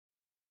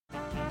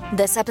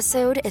This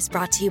episode is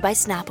brought to you by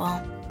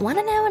Snapple. Want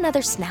to know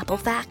another Snapple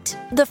fact?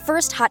 The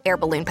first hot air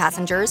balloon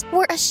passengers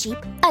were a sheep,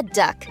 a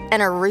duck,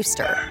 and a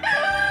rooster.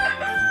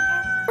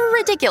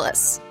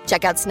 Ridiculous.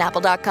 Check out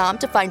Snapple.com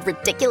to find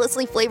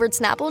ridiculously flavored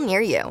Snapple near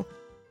you.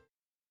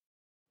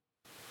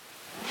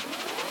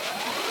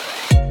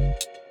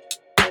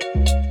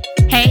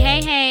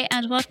 Hey,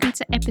 and welcome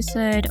to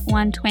episode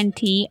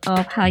 120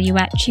 of How You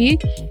At You.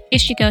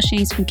 It's your girl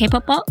Shanice from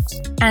K-Pop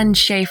Box. And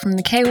Shay from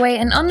the K-Way,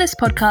 and on this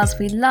podcast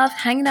we love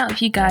hanging out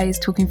with you guys,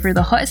 talking through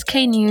the hottest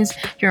K-news,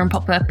 your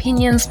unpopular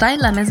opinions,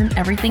 dilemmas, and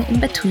everything in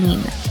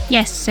between.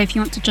 Yes, so if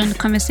you want to join the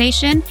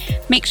conversation,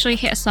 make sure you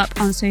hit us up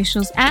on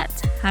socials at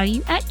How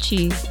You At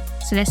You.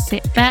 So let's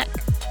sit back,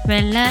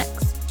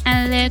 relax,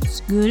 and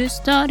let's get it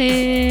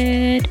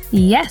started.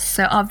 Yes,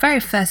 so our very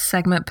first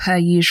segment per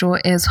usual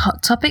is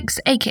Hot Topics,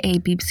 aka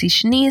BBC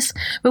Shanice,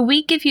 where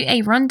we give you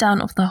a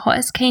rundown of the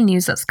hottest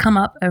K-news that's come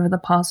up over the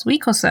past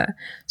week or so.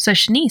 So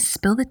Shanice,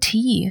 spill the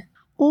tea.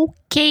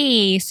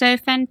 Okay, so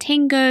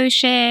Fantango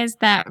shares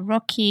that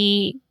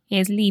Rocky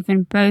is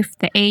leaving both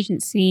the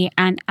agency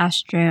and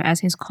Astro as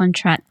his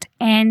contract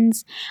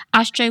ends.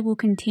 Astro will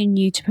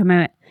continue to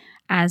promote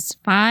as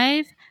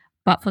Five,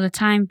 but for the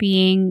time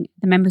being,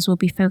 the members will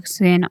be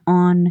focusing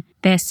on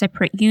their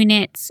separate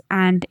units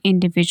and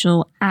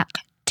individual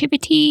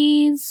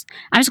activities.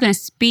 I'm just going to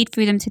speed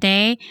through them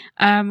today.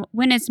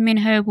 Winners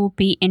Minho will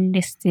be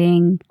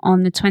enlisting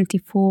on the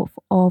 24th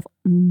of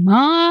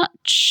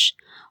March.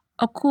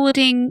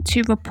 According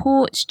to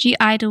reports,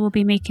 G-Idol will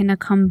be making a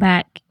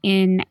comeback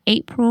in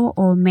April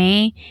or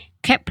May.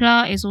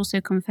 Kepler is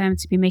also confirmed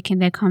to be making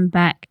their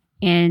comeback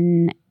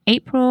in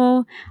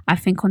April, I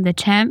think on the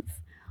 10th.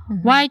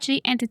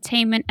 YG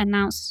Entertainment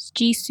announced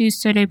Jisoo's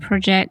solo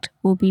project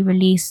will be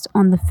released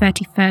on the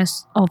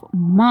 31st of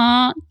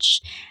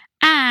March.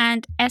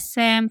 And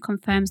SM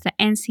confirms that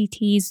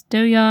NCT's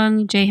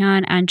Doyoung,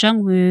 Jaehyun, and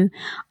Jungwoo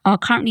are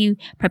currently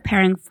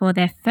preparing for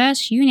their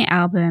first unit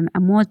album,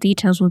 and more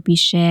details will be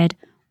shared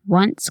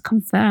once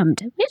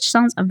confirmed, which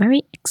sounds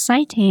very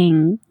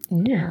exciting.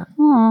 Yeah.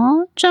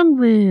 Aw,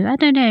 Jungwoo, I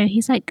don't know,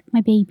 he's like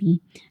my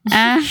baby.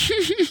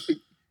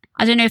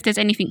 I don't know if there's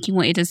anything you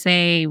wanted to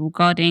say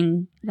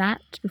regarding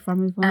that before I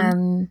move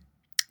on.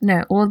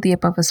 No, all of the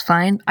above is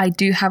fine. I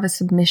do have a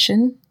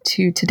submission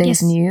to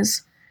today's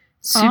news.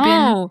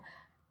 Subin,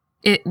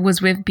 it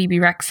was with BB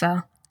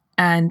Rexa,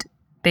 and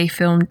they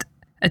filmed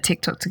a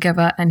TikTok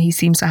together, and he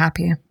seems so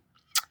happy.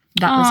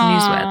 That was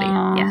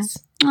newsworthy. Yes.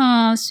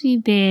 Oh,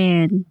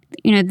 Subin.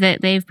 You know,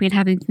 they've been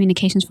having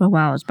communications for a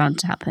while. It's bound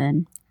to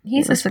happen.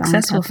 He's a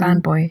successful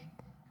fanboy.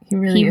 He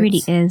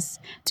really is.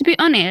 To be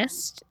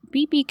honest,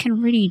 BB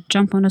can really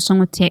jump on a song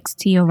with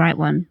TXT or write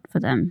one for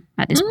them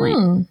at this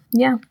point.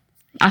 Yeah.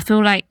 I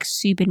feel like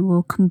Subin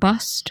will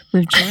combust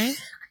with joy,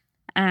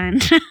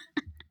 and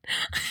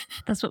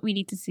that's what we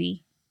need to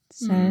see.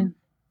 So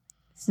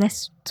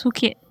let's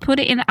put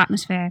it in the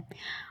atmosphere.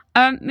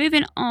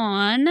 Moving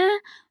on,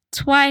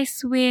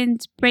 Twice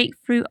wins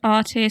Breakthrough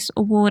Artist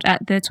Award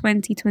at the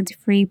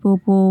 2023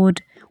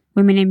 Billboard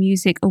Women in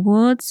Music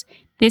Awards.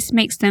 This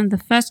makes them the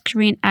first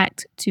Korean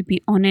act to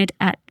be honoured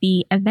at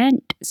the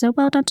event. So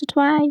well done to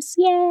Twice.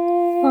 Yay!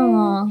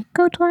 Aww.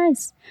 Go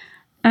Twice.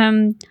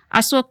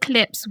 I saw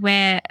clips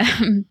where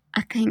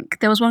I think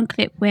there was one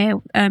clip where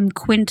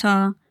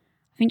Quinta,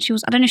 I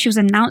don't know if she was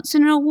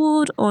announcing an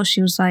award or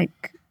she was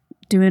like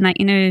doing like,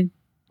 you know,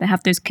 they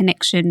have those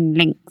connection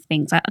link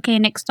things. Like, okay,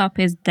 next up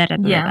is da da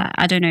da da.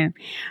 I don't know.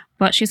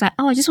 But she's like,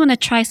 oh, I just want to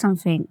try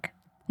something.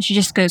 And she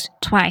just goes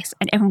Twice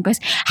and everyone goes,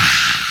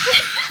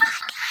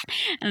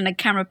 and then the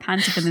camera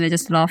panned to them and they're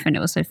just laughing. It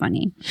was so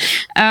funny.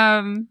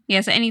 So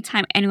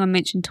anytime anyone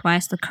mentioned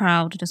Twice, the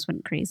crowd just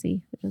went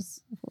crazy, which I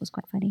thought was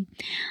quite funny.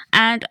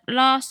 And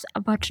last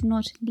but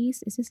not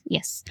least,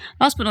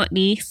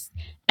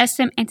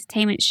 SM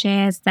Entertainment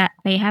shares that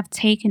they have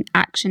taken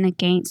action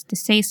against the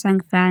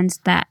Saesang fans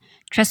that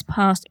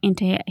trespassed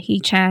into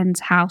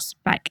Hee-chan's house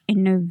back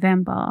in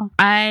November.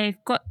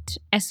 I've got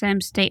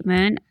SM's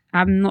statement.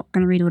 I'm not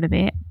going to read all of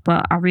it,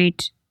 but I'll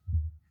read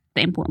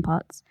the important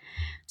parts.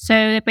 So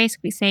they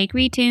basically say,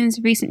 greetings.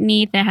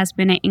 Recently, there has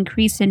been an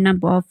increasing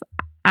number of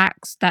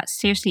acts that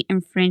seriously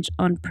infringe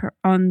on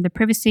the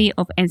privacy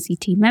of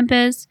NCT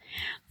members.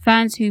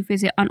 Fans who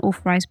visit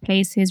unauthorized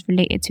places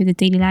related to the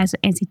daily lives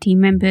of NCT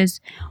members,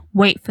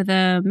 wait for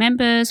the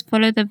members,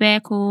 follow the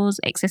vehicles,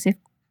 excessive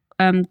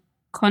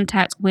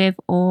contact with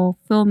or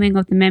filming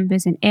of the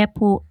members in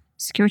airport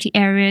security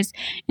areas,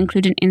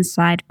 including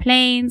inside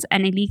planes,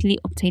 and illegally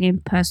obtaining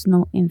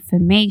personal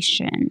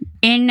information.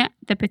 In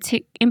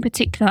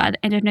particular, at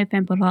the end of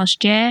November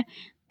last year,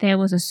 there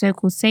was a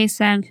so-called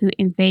Saesang who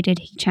invaded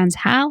Hee-chan's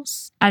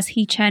house. As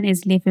Hee-chan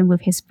is living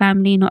with his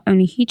family, not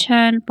only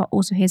Hee-chan, but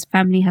also his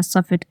family has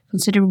suffered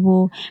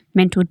considerable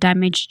mental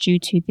damage due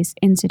to this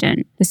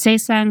incident. The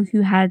Saesang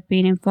who had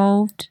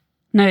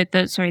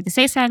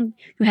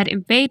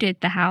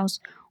invaded the house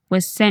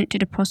was sent to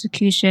the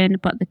prosecution,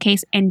 but the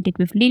case ended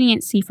with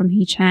leniency from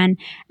Hee-chan,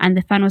 and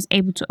the fan was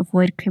able to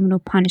avoid criminal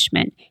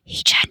punishment.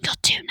 Hee-chan, you're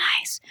too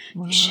nice.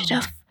 Wow. You should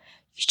have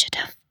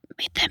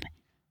made them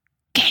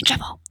get in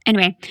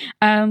Anyway,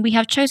 we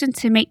have chosen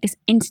to make this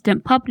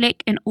incident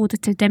public in order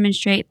to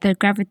demonstrate the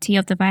gravity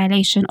of the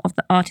violation of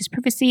the artist's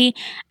privacy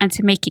and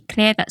to make it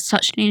clear that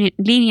such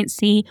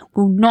leniency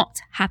will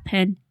not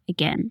happen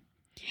again.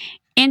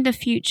 In the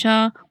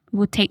future, we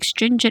will take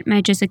stringent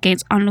measures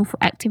against unlawful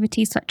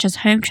activities such as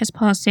home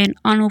trespassing,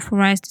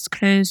 unauthorized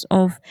disclosure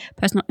of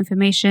personal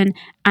information,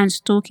 and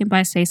stalking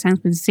by citizens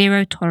with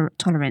zero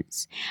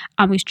tolerance.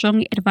 And we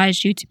strongly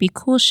advise you to be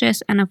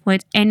cautious and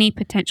avoid any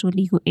potential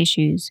legal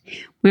issues.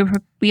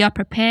 We are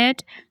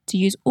prepared to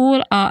use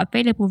all our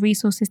available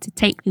resources to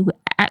take legal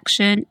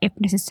action if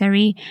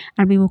necessary,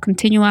 and we will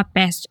continue our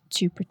best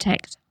to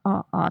protect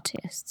our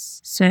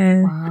artists. So,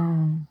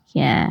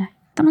 yeah,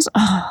 that was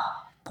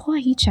poor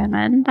Hicha,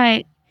 man.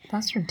 Like,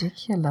 that's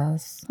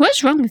ridiculous.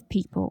 What's wrong with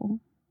people?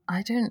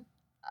 I'm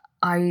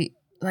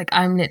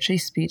literally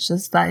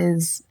speechless. That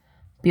is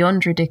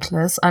beyond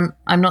ridiculous. I'm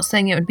not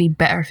saying it would be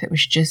better if it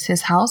was just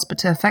his house, but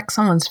to affect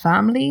someone's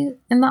family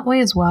in that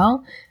way as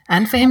well,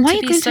 and for him to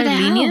be so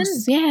lenient.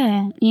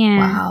 Yeah.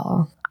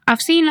 Wow.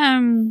 I've seen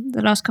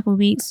the last couple of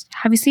weeks.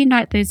 Have you seen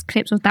like those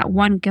clips of that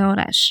one girl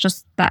that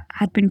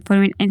had been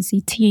following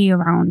NCT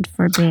around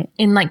for a bit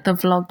in like the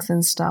vlogs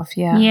and stuff?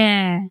 Yeah.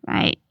 Yeah,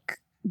 like,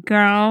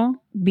 girl,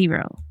 be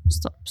real.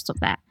 Stop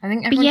that. I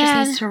think everyone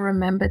just needs to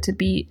remember to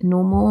be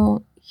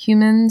normal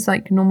humans,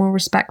 like normal,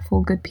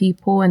 respectful, good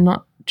people, and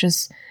not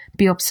just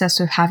be obsessed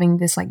with having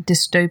this like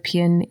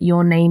dystopian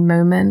your name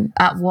moment.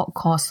 At what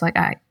cost? Like,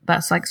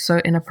 that's like so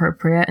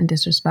inappropriate and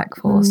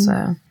disrespectful.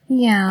 So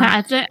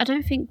yeah, I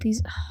don't think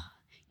these.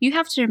 You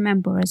have to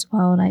remember as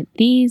well, like,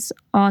 these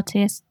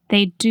artists,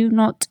 they do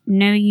not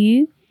know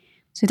you,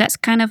 so that's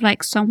kind of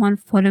like someone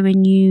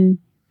following you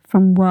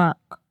from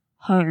work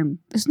home.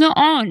 It's not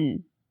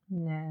on.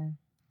 No.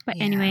 But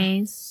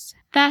anyways,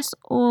 that's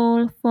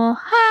all for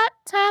Hot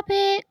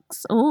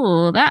Topics.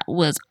 Oh, that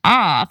was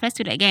off. Let's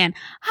do that again.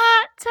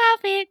 Hot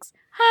Topics.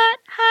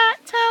 Hot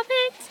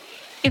Topics.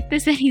 If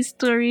there's any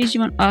stories you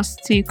want us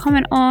to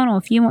comment on, or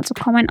if you want to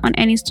comment on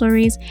any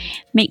stories,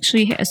 make sure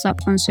you hit us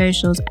up on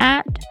socials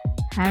at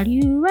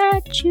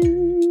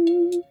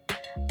HowDoYouAtYou.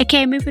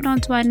 Okay, moving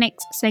on to our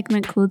next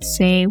segment called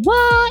Say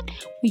What,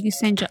 where you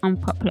send your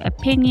unpopular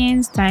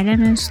opinions,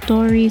 dilemmas,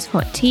 stories,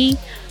 hot tea.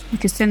 You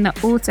can send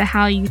that all to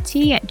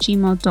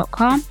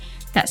howut@gmail.com.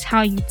 That's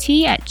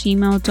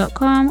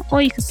howut@gmail.com,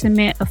 or you can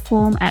submit a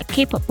form at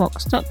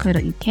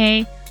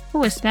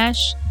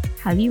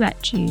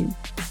kpopbox.co.uk/howdyouatYou.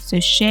 So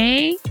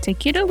Shay,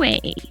 take it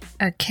away.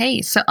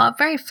 Okay, so our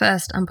very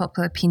first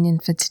unpopular opinion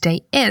for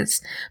today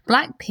is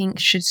Blackpink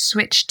should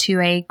switch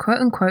to a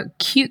quote-unquote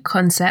cute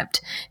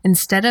concept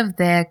instead of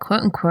their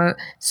quote-unquote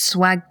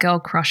swag girl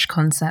crush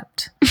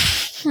concept.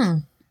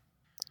 Sure.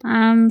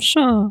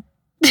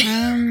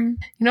 You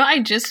know, I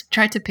just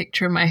tried to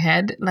picture in my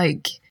head,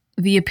 like,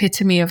 the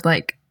epitome of,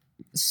 like,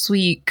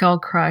 sweet girl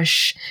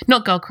crush.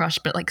 Not girl crush,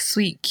 but, like,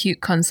 sweet,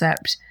 cute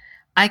concept.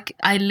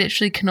 I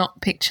literally cannot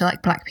picture,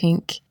 like,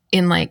 Blackpink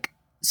in, like,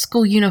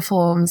 school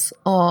uniforms,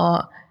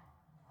 or,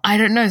 I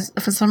don't know,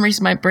 for some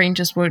reason my brain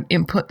just won't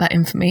input that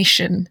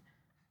information.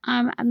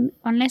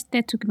 Unless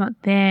they're talking about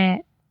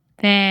their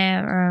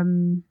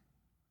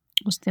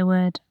what's their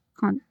word?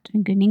 Can't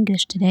think in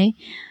English today.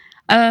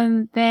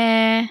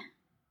 Their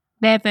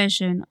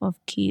version of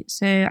cute.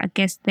 So I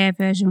guess their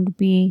version would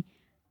be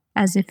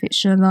As If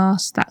It's Your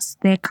Last. That's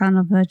their kind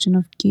of version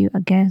of cute, I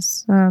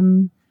guess.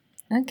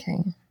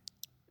 Okay.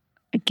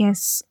 I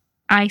guess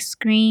Ice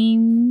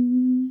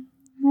Cream,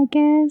 I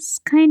guess,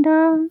 kind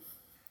of.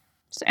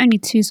 There's only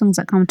 2 songs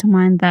that come to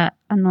mind that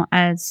are not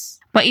as...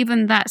 But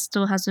even that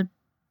still has a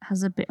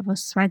bit of a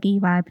swaggy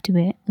vibe to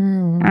it.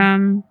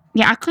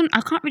 Yeah, I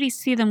can't really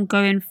see them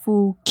going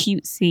full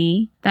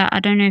cutesy. That I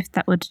don't know if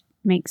that would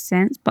make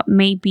sense, but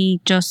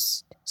maybe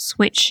just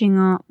switching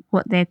up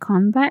what their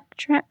comeback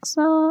tracks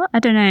are. I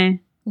don't know.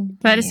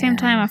 But at the same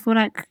time, I feel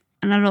like,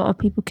 and a lot of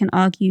people can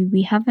argue,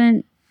 we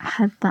haven't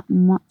had that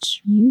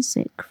much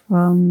music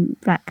from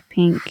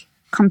Blackpink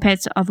compared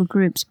to other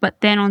groups.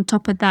 But then on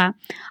top of that,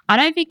 I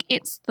don't think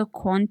it's the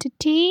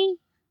quantity.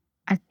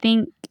 I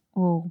think,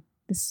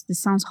 this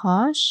sounds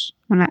harsh.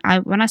 When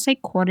I say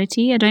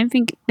quality, I don't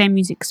think their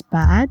music's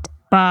bad,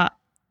 but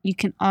you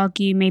can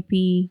argue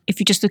maybe if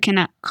you're just looking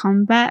at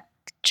comeback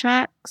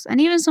tracks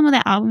and even some of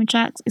their album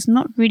tracks, it's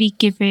not really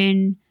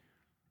giving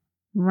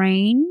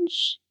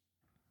range.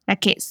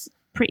 Like, it's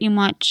pretty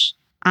much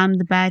I'm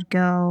the bad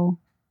girl,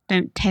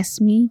 don't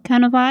test me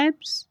kind of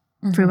vibes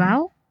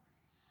throughout.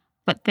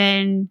 But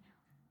then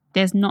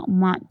there's not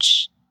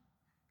much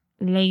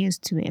layers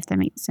to it, if that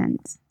makes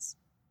sense.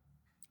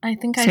 I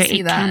think I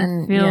see that.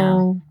 And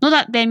not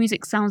that their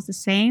music sounds the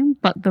same,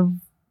 but do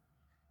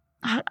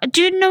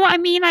you know what I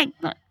mean? Like,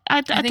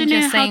 I don't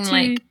know how to...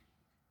 Like,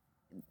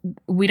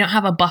 we don't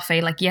have a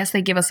buffet. Like, yes,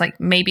 they give us, like,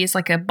 maybe it's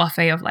like a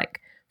buffet of like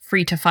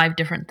 3 to 5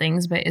 different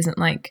things, but it isn't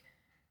like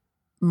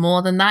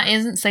more than that. It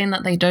isn't saying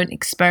that they don't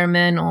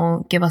experiment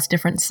or give us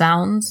different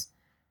sounds,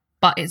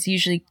 but it's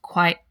usually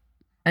quite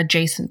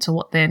adjacent to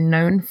what they're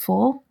known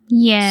for.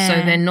 Yeah.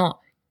 So they're not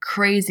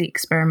crazy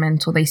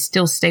experimental. They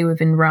still stay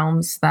within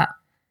realms that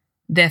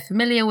they're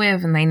familiar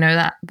with and they know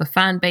that the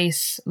fan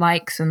base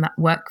likes and that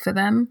work for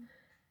them.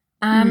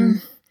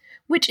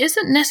 Which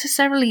isn't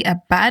necessarily a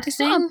bad thing. It's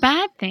not a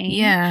bad thing.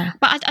 Yeah.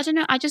 But I don't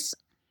know,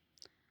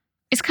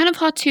 it's kind of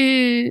hard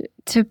to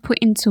put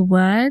into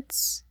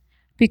words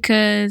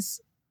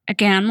because,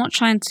 again, I'm not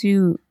trying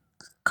to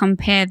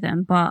compare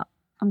them, but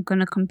I'm going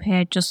to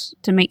compare just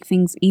to make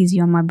things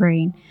easy on my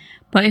brain.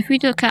 But if we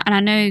look at, and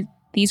I know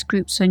these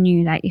groups are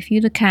new, like if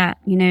you look at,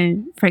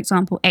 for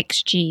example,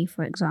 XG,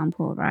 for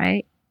example,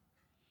 right?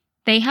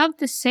 They have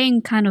the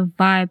same kind of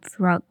vibe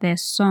throughout their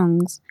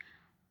songs,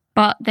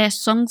 but their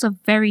songs are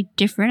very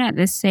different at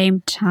the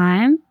same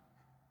time.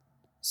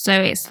 So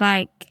it's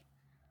like,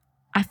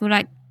 I feel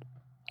like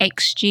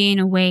XG in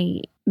a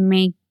way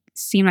may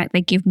seem like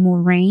they give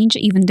more range,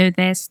 even though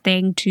they're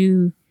staying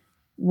to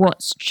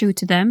what's true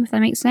to them, if that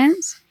makes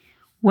sense.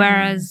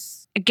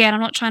 Whereas, again,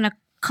 I'm not trying to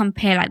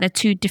compare like the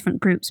two different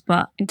groups,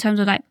 but in terms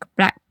of like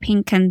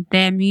Blackpink and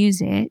their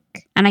music,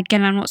 and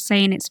again, I'm not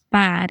saying it's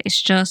bad,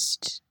 it's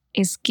just,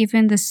 it's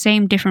given the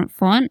same different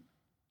font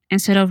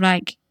instead of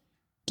like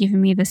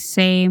giving me the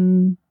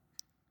same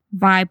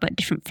vibe but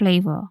different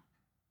flavor.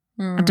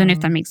 I don't know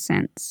if that makes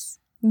sense.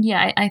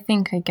 Yeah, I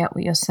think I get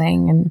what you're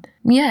saying. And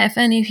yeah, if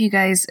any of you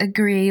guys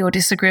agree or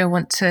disagree or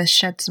want to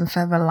shed some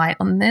further light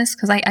on this,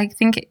 because I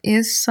think it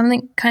is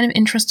something kind of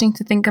interesting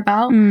to think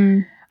about.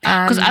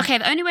 Because,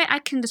 the only way I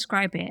can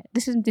describe it,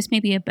 this may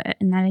be a better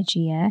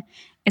analogy, yeah?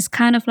 It's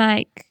kind of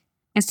like,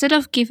 instead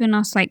of giving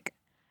us like,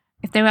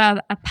 if there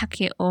were a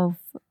packet of,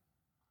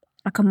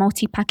 like a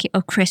multi-packet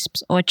of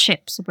crisps or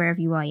chips, wherever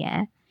you are,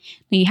 yeah?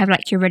 Then you have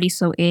like your ready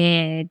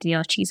salted,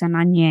 your cheese and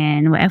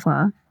onion,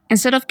 whatever.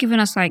 Instead of giving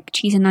us like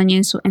cheese and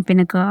onion, salt and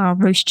vinegar,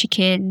 roast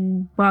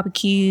chicken,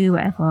 barbecue,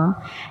 whatever,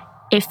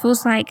 it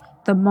feels like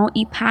the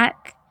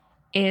multi-pack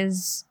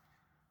is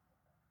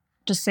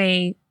just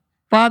say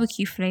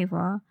barbecue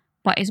flavor,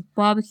 but it's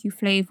barbecue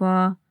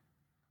flavor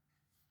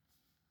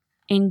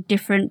in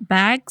different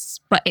bags,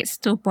 but it's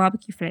still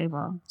barbecue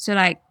flavor. So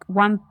like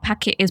one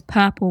packet is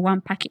purple,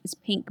 one packet is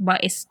pink,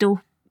 but it's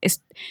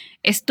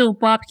still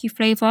barbecue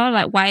flavor.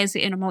 Like, why is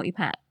it in a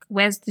multi-pack?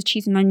 Where's the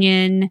cheese and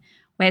onion?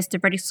 Where's the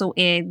ready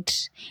salted?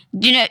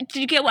 Do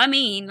you get what I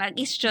mean? Like,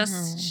 it's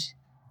just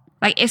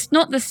like, it's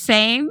not the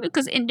same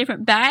because in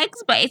different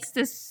bags, but it's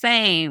the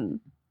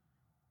same.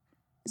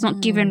 It's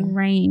not giving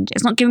range.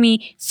 It's not giving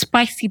me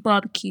spicy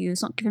barbecue.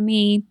 It's not giving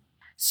me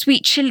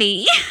sweet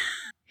chili.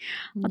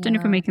 I don't know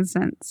if I'm making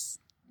sense.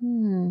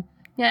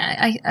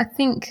 Yeah, I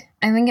think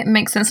it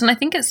makes sense. And I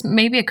think it's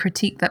maybe a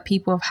critique that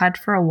people have had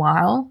for a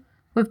while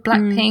with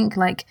Blackpink,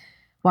 like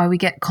why we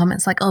get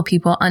comments like, oh,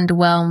 people are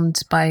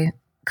underwhelmed by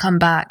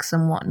comebacks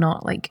and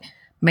whatnot. Like,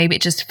 maybe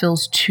it just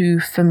feels too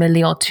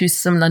familiar or too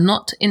similar,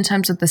 not in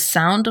terms of the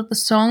sound of the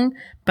song,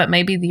 but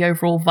maybe the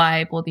overall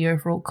vibe or the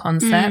overall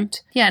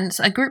concept. Yeah, and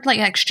a group like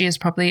XG is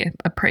probably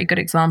a pretty good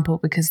example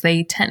because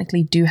they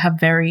technically do have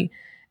very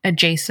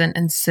adjacent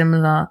and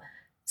similar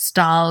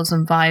styles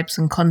and vibes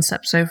and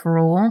concepts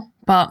overall.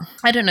 But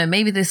I don't know,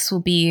 maybe this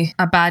will be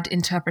a bad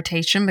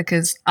interpretation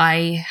because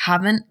I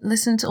haven't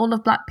listened to all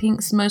of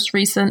Blackpink's most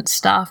recent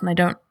stuff and I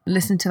don't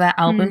listen to their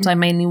albums. I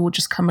mainly will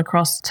just come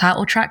across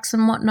title tracks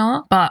and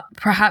whatnot. But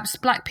perhaps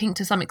Blackpink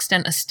to some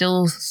extent are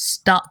still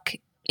stuck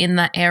in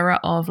that era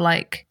of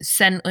like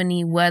Sen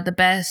Uni were the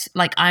best,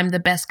 like I'm the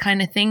best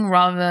kind of thing,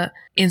 rather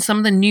in some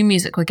of the new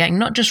music we're getting,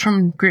 not just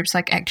from groups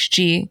like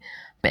XG,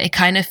 but it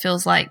kind of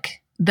feels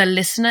like the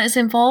listener is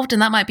involved,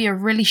 and that might be a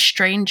really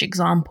strange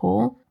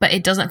example, but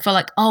it doesn't feel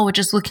like, oh, we're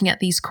just looking at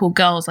these cool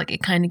girls. Like,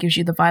 it kind of gives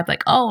you the vibe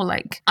like, oh,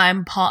 like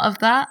I'm part of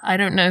that. I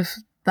don't know if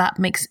that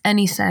makes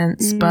any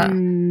sense, but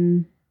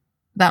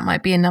that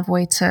might be another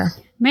way to...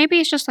 Maybe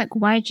it's just like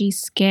YG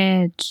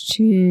scared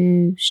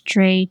to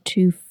stray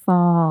too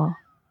far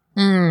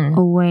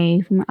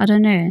away from, I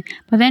don't know.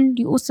 But then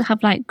you also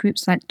have like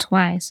groups like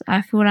Twice.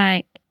 I feel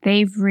like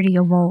they've really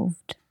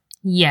evolved.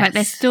 Yes. Like,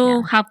 they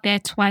still have their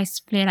Twice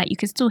flair. Like, you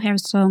can still hear a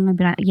song and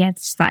be like,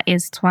 yes, that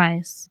is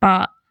Twice.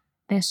 But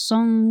their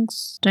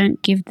songs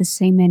don't give the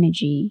same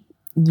energy,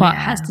 but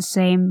has the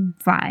same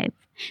vibe.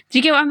 Do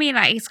you get what I mean?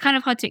 Like, it's kind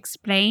of hard to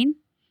explain.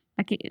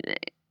 Like,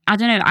 I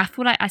don't know. I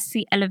feel like I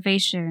see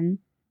elevation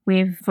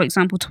with, for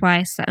example,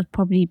 Twice. That would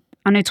probably,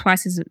 I know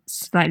Twice is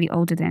slightly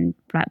older than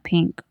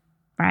Blackpink,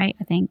 right?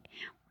 I think.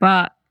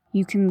 But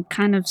you can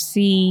kind of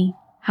see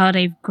how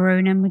they've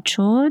grown and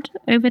matured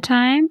over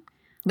time.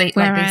 They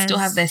still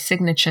have their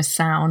signature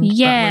sound, but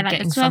we're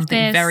getting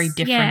something very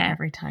different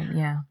every time.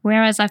 Yeah.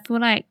 Whereas I feel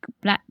like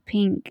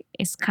Blackpink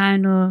is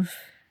kind of,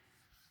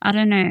 I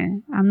don't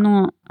know.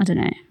 I'm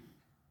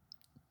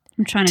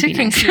trying to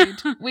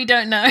conclude. We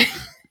don't know.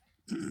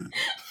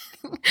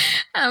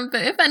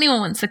 But if anyone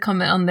wants to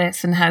comment on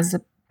this and has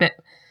a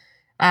bit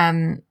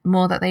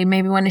more that they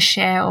maybe want to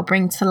share or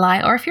bring to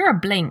light, or if you're a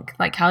Blink,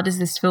 like, how does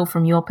this feel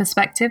from your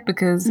perspective?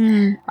 Because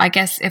I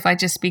guess if I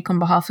just speak on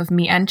behalf of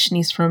me and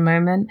Shanice for a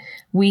moment,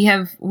 we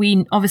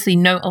obviously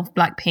know of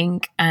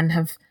Blackpink and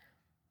have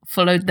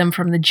followed them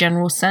from the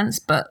general sense,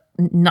 but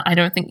I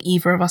don't think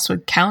either of us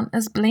would count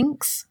as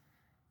Blinks.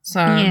 So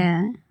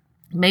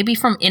maybe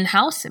from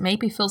in-house, it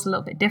maybe feels a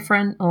little bit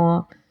different,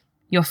 or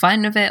you're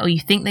fine with it, or you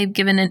think they've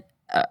given it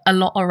a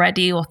lot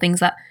already, or things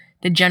that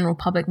the general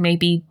public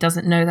maybe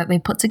doesn't know that they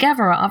put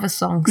together or other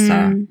songs.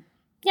 So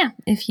yeah,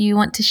 if you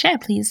want to share,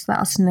 please let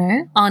us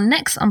know. Our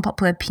next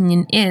unpopular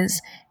opinion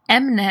is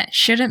MNET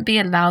shouldn't be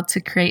allowed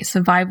to create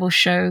survival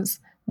shows.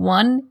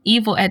 1,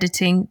 evil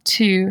editing.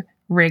 2,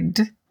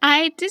 rigged.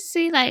 I did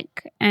see I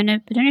don't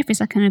know if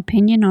it's an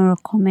opinion or a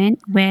comment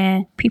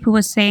where people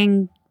were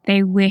saying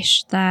they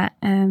wish that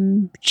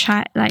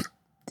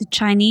the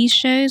Chinese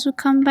shows would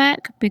come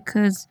back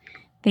because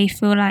they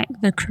feel like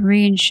the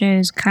Korean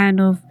shows kind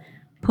of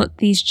put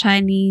these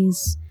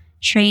Chinese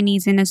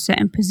trainees in a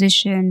certain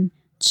position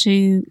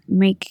to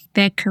make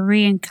their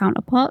Korean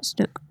counterparts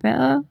look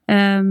better,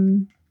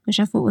 which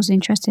I thought was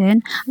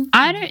interesting.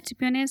 To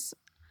be honest,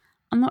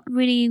 I'm not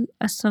really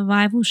a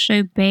survival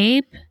show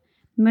babe,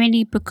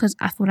 mainly because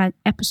I feel like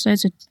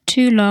episodes are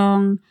too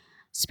long,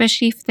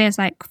 especially if there's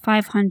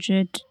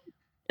 500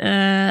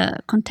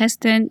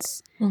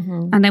 contestants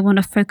and they want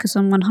to focus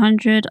on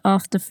 100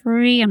 after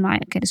 3. I'm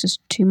like, okay, this is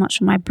too much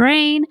for my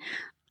brain.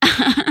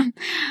 And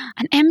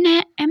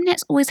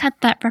Mnet's always had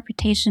that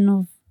reputation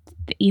of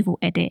the evil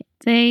edit.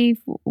 That's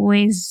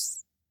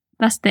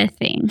their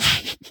thing.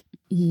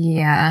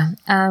 Yeah.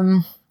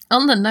 On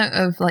the note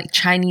of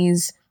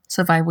Chinese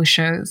survival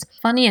shows,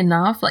 funny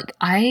enough,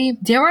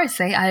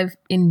 I've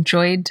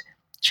enjoyed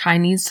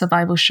Chinese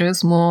survival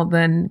shows more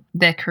than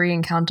their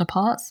Korean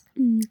counterparts.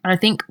 And I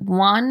think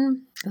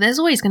there's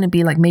always going to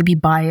be maybe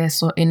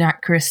bias or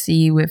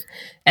inaccuracy with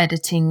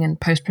editing and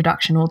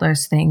post-production, all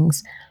those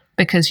things,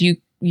 because you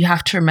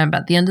have to remember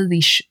at the end of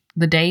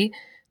the day,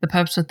 the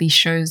purpose of these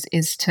shows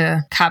is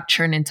to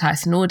capture and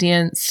entice an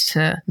audience,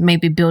 to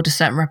maybe build a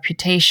certain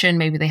reputation.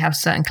 Maybe they have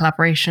certain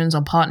collaborations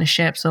or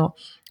partnerships or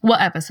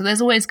whatever. So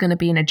there's always going to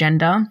be an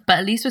agenda. But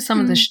at least with some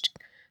of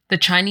the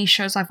Chinese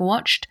shows I've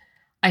watched,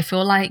 I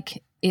feel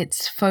like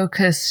it's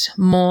focused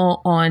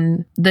more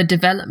on the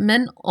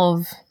development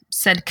of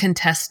said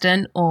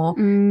contestant, or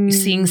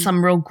seeing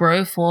some real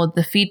growth, or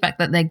the feedback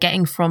that they're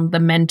getting from the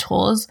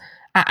mentors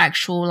are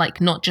actual,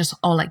 not just,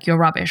 you're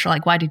rubbish, or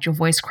why did your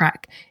voice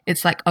crack?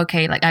 It's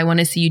okay, I want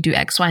to see you do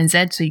X, Y, and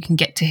Z so you can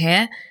get to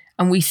here.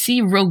 And we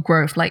see real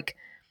growth.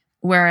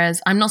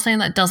 Whereas I'm not saying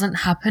that doesn't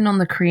happen on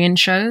the Korean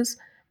shows,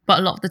 but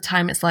a lot of the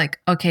time it's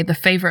okay, the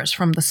favorites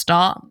from the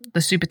start,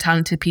 the super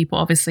talented people,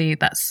 obviously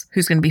that's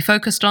who's going to be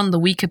focused on. The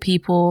weaker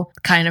people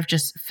kind of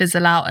just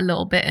fizzle out a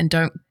little bit and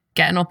don't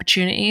get an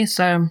opportunity.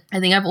 So I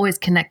think I've always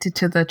connected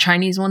to the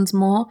Chinese ones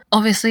more.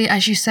 Obviously,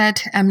 as you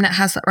said, MNET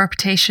has that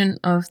reputation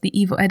of the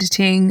evil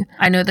editing.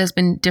 I know there's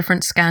been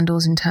different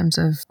scandals in terms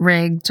of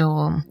rigged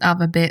or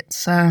other bits,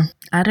 so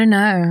I don't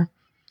know.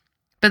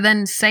 But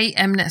then say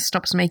MNET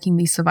stops making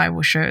these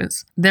survival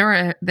shows,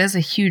 there's a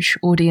huge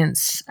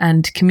audience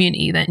and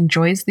community that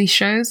enjoys these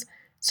shows.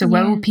 So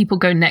where will people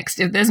go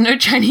next if there's no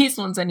Chinese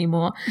ones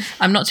anymore?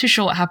 I'm not too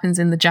sure what happens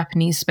in the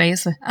Japanese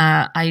space.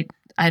 I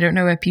don't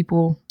know where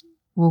people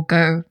will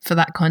go for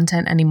that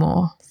content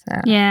anymore.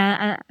 So.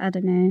 Yeah, I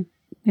don't know.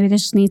 Maybe they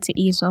just need to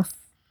ease off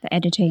the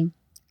editing.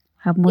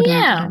 Have more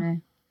I don't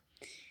know.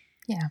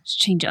 Yeah. Just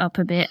change it up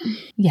a bit.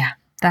 Yeah,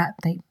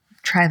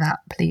 try that,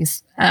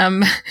 please.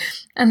 And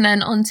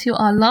then on to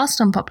our last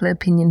unpopular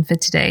opinion for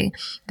today.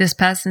 This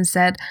person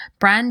said,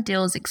 brand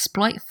deals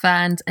exploit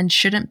fans and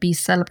shouldn't be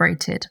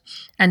celebrated.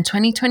 And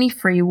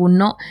 2023 will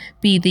not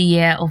be the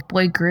year of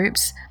boy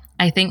groups.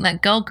 I think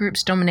that girl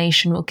groups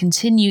domination will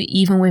continue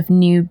even with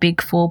new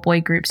big 4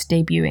 boy groups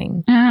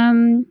debuting.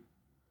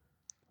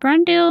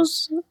 Brand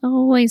deals are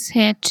always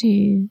here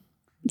to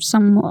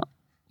somewhat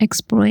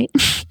exploit.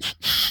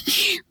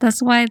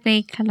 That's why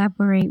they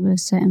collaborate with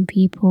certain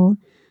people.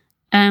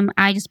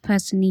 I just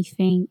personally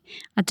think,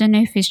 I don't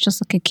know if it's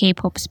just a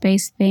K-pop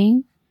space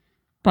thing,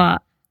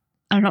 but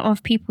a lot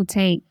of people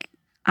take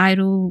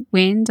idol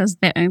wins as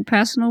their own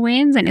personal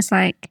wins, and it's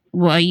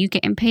well, are you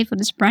getting paid for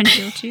this brand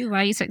deal too?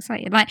 Why are you so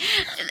excited?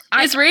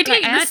 It's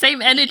radiating the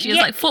same energy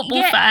as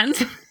football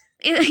fans.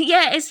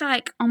 It's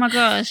oh my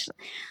gosh,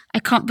 I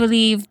can't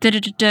believe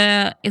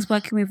is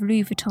working with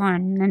Louis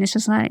Vuitton, and it's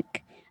just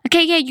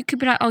okay, yeah, you could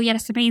be oh yeah,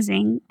 that's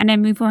amazing, and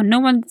then move on. No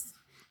one's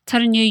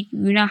telling you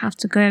now have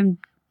to go and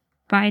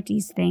buy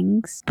these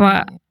things,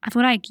 but I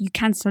feel you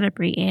can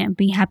celebrate it and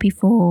be happy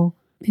for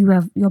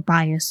whoever your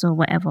bias or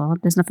whatever.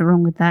 There's nothing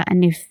wrong with that.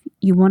 And if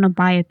you want to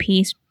buy a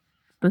piece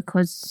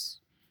because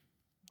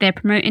they're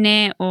promoting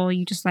it, or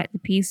you just like the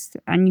piece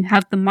and you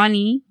have the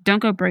money, don't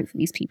go broke for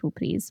these people,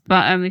 please.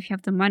 But if you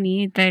have the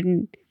money,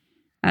 then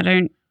I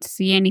don't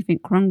see anything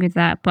wrong with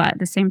that. But at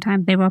the same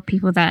time, there are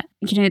people that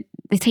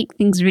they take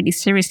things really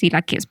seriously,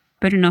 it's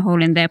burning a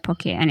hole in their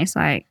pocket, and it's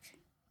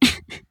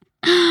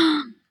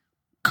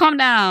calm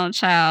down,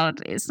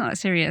 child. It's not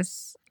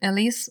serious. At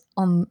least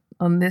on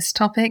this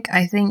topic,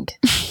 I think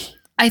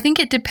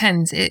it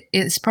depends.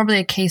 It's probably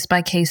a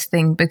case-by-case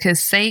thing,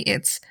 because say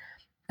it's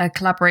a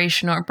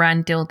collaboration or a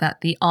brand deal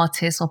that the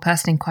artist or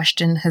person in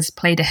question has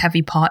played a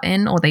heavy part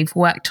in, or they've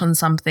worked on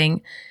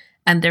something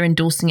and they're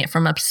endorsing it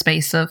from a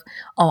space of,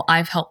 oh,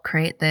 I've helped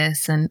create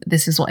this and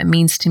this is what it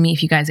means to me.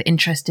 If you guys are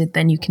interested,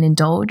 then you can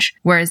indulge.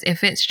 Whereas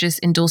if it's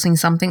just endorsing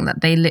something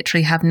that they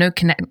literally have no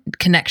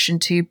connection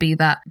to, be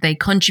that they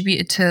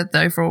contributed to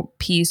the overall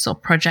piece or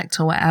project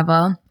or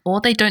whatever,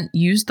 or they don't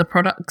use the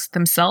products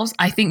themselves,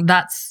 I think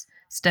that's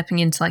stepping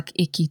into like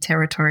icky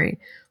territory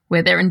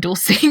where they're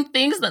endorsing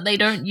things that they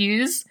don't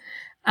use.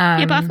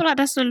 Yeah, but I feel like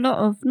that's a lot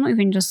of, not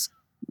even just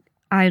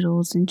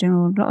idols in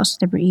general, a lot of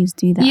celebrities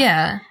do that.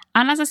 Yeah.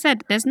 And as I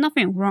said, there's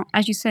nothing wrong,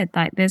 as you said,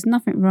 like there's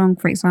nothing wrong,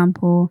 for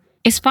example,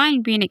 it's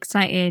fine being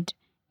excited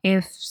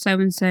if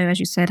so-and-so, as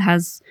you said,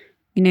 has,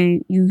 you know,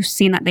 you've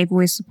seen that they've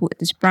always supported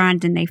this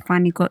brand and they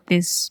finally got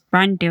this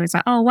brand deal. It's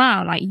like, oh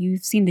wow, like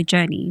you've seen the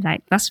journey,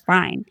 like that's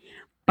fine.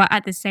 But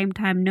at the same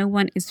time, no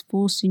one is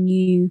forcing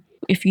you,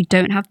 if you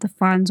don't have the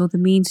funds or the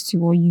means to,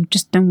 or you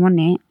just don't want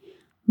it,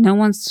 no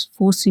one's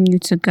forcing you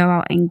to go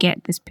out and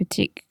get this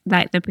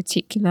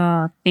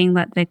particular thing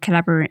that they're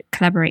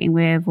collaborating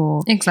with,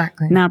 or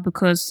exactly now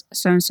because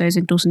so and so is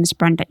endorsing this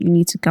brand that you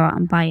need to go out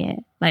and buy it.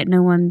 Like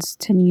no one's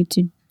telling you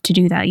to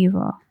do that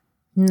either.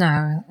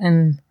 No,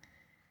 and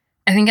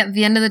I think at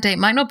the end of the day, it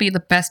might not be the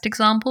best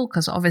example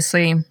because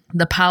obviously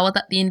the power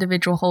that the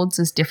individual holds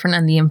is different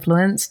and the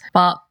influence.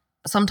 But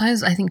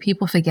sometimes I think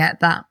people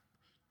forget that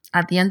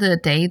at the end of the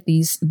day,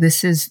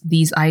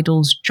 these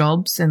idols'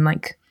 jobs and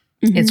like.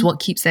 Mm-hmm. It's what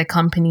keeps their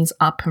companies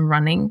up and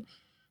running.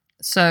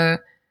 So,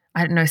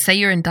 I don't know, say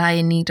you're in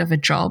dire need of a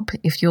job.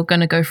 If you're going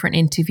to go for an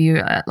interview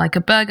at like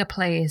a burger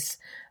place,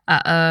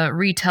 at a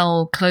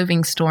retail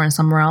clothing store and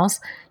somewhere else,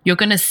 you're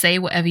going to say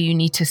whatever you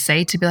need to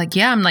say to be like,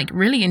 yeah, I'm like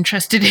really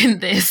interested in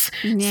this.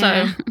 Yeah.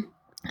 So,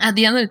 at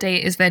the end of the day,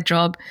 it is their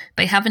job.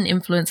 They have an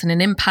influence and an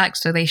impact.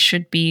 So, they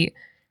should be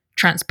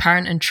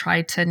transparent and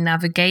try to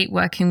navigate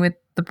working with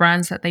the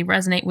brands that they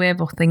resonate with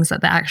or things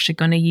that they're actually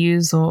going to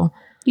use or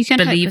you can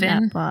believe hope for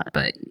in, that,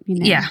 but you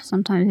know,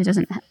 sometimes it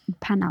doesn't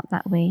pan out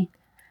that way.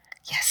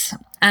 Yes.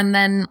 And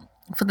then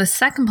for the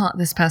second part of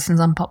this person's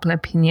unpopular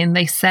opinion,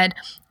 they said,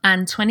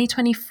 and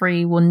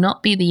 2023 will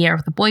not be the year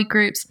of the boy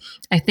groups.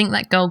 I think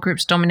that girl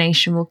groups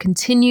domination will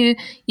continue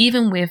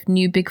even with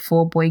new big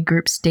four boy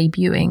groups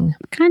debuting.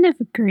 Kind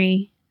of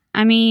agree.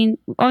 I mean,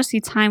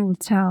 obviously time will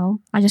tell.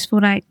 I just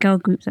feel like girl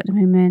groups at the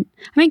moment,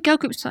 I mean, girl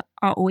groups are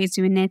always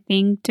doing their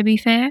thing, to be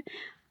fair.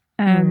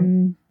 But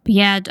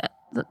yeah,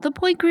 the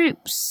boy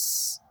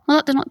groups, not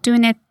that they're not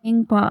doing their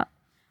thing, but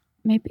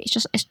maybe it's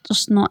just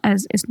not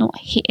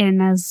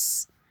hitting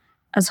as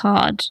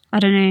hard. I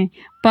don't know.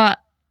 But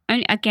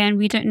again,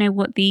 we don't know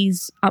what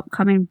these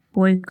upcoming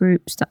boy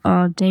groups that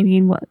are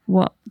debuting,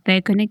 what they're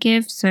gonna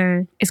give.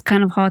 So it's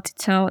kind of hard to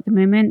tell at the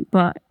moment.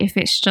 But if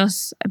it's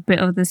just a bit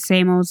of the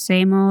same old,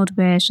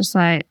 where it's just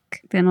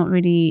like they're not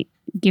really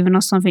giving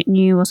us something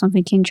new or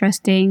something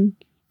interesting,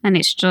 and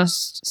it's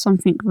just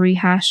something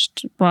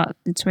rehashed, but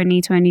the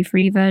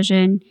 2023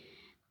 version,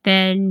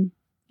 then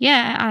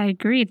yeah, I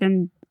agree.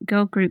 Then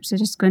girl groups are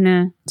just going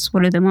to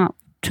swallow them up,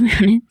 to be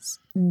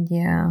honest.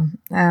 Yeah,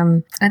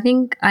 I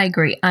think I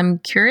agree. I'm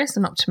curious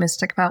and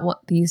optimistic about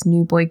what these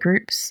new boy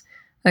groups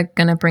are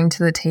going to bring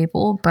to the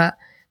table, but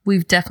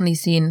we've definitely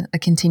seen a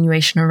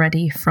continuation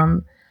already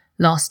from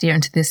last year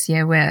into this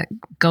year where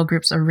girl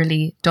groups are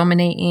really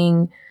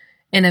dominating,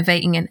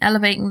 innovating and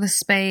elevating the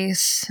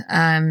space,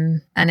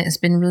 and it's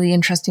been really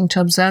interesting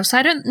to observe. So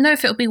I don't know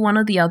if it'll be one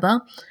or the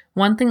other.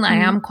 One thing that I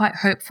am quite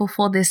hopeful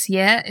for this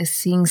year is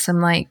seeing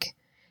some like,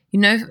 you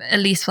know, at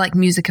least for like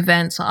music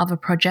events or other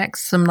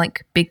projects, some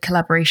like big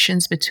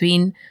collaborations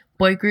between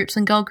boy groups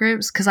and girl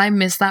groups, because I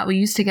miss that. We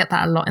used to get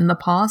that a lot in the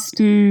past,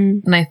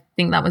 and I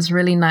think that was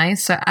really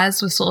nice. So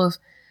as we're sort of,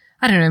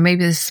 I don't know,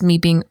 maybe this is me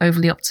being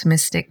overly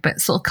optimistic, but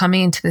sort of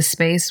coming into this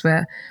space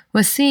where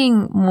we're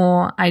seeing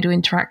more idol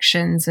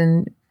interactions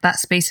and that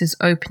space is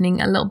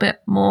opening a little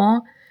bit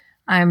more,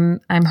 I'm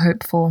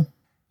hopeful.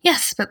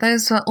 Yes, but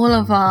those were all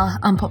of our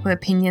unpopular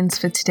opinions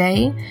for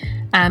today.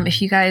 If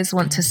you guys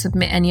want to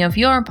submit any of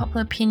your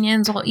unpopular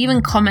opinions or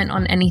even comment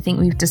on anything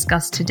we've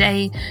discussed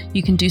today,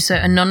 you can do so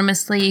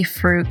anonymously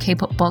through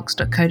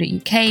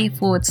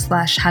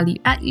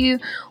kpopbox.co.uk/hallyu@you,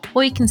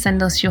 or you can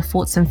send us your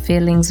thoughts and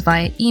feelings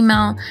via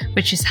email,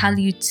 which is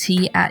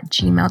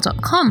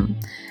hallut@gmail.com.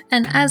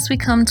 And as we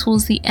come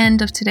towards the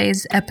end of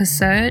today's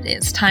episode,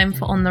 it's time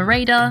for On the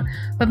Radar,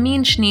 where me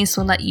and Shanice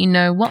will let you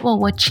know what we're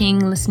watching,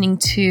 listening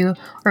to,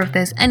 or if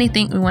there's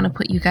anything we want to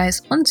put you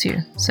guys onto.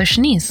 So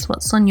Shanice,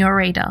 what's on your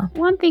radar?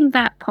 One thing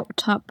that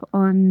popped up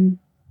on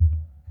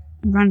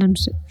random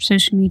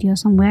social media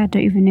somewhere, I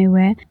don't even know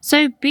where.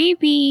 So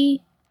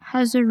BB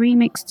has a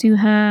remix to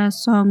her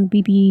song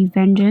BB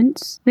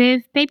Vengeance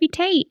with Baby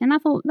Tate, and I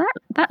thought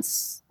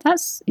that's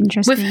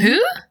interesting. With who?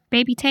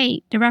 Baby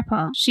Tate, the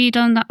rapper. She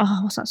done that. Oh,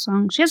 what's that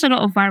song? She has a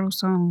lot of viral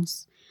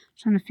songs.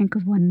 I'm trying to think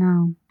of one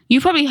now.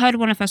 You've probably heard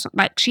one of her songs.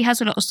 Like, she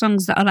has a lot of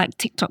songs that are like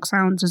TikTok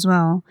sounds as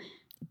well.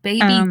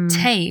 Baby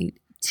Tate,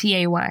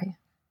 T-A-Y.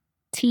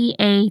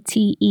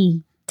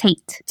 T-A-T-E.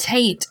 Tate.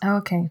 Tate. Oh,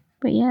 okay.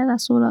 But yeah,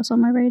 that's all that's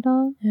on my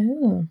radar.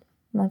 Oh,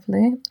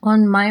 lovely.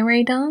 On my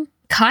radar,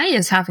 Kai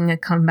is having a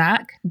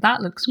comeback.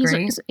 That looks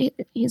great.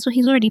 He's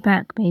already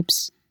back,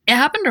 babes. It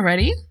happened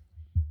already?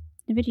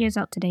 The video's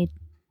out today.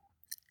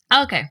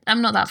 Okay,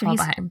 I'm not that far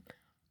behind.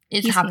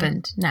 It's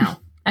happened now.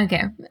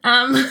 Okay.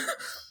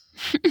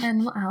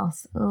 And what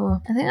else? Oh,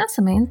 I think that's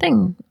the main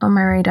thing on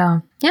my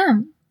radar. Yeah.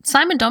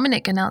 Simon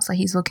Dominic announced that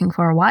he's looking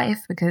for a wife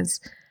because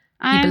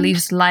he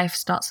believes life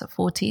starts at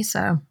 40,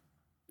 so...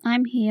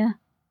 I'm here.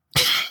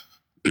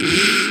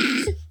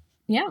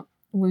 Yeah.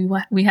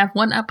 We have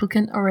one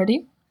applicant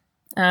already.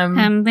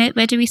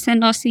 Where do we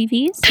send our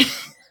CVs?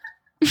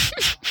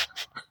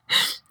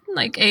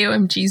 Like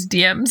AOMG's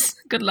DMs.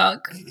 Good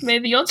luck. May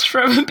the odds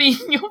forever be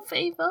in your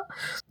favor.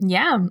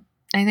 Yeah,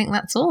 I think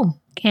that's all.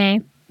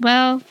 Okay.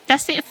 Well,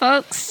 that's it,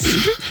 folks.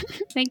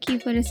 Thank you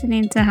for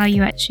listening to How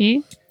You At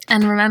You.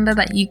 And remember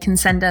that you can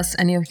send us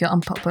any of your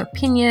unpopular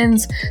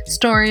opinions,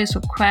 stories,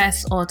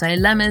 requests, or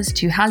dilemmas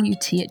to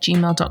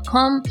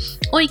howut@gmail.com,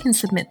 or you can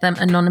submit them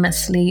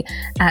anonymously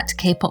at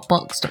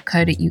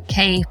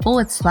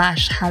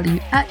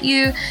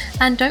kpopbox.co.uk/howyoutatu.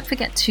 And don't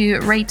forget to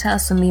rate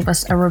us and leave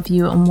us a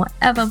review on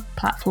whatever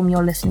platform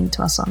you're listening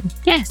to us on.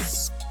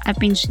 Yes, I've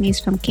been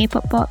Shanice from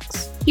K-Pop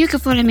Box. You can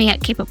follow me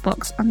at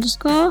kpopbox_.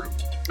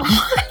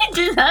 Why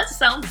did that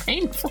sound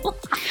painful?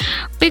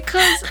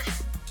 Because...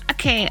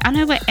 Okay, I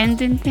know we're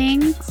ending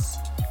things,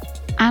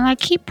 and I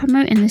keep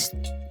promoting this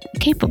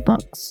K-Pop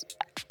Box.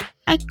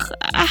 I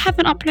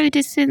haven't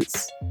uploaded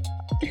since,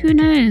 who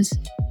knows?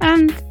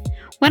 And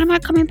when am I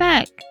coming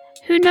back?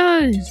 Who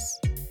knows?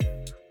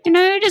 You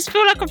know, I just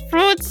feel like a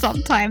fraud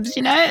sometimes,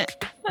 you know?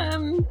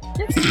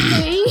 It's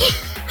okay.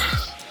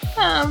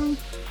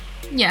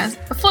 Yes,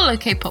 follow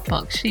K-Pop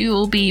Box. She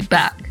will be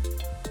back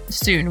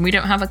soon. We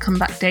don't have a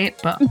comeback date,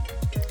 but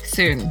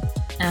soon.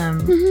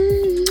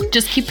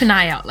 Just keep an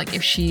eye out. Like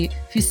if you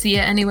see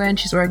her anywhere and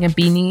she's wearing a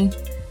beanie,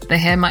 the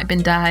hair might have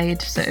been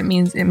dyed, so it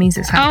means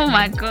it's happening. Oh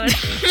my god.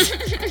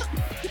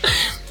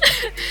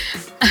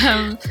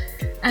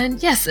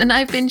 And yes, and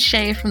I've been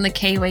Shay from the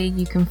K-Way.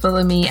 You can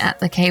follow me at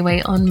the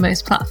K-Way on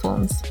most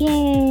platforms.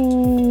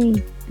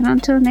 Yay! And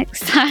until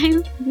next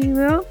time, we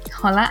will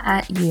holla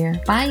at you.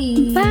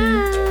 Bye.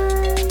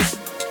 Bye.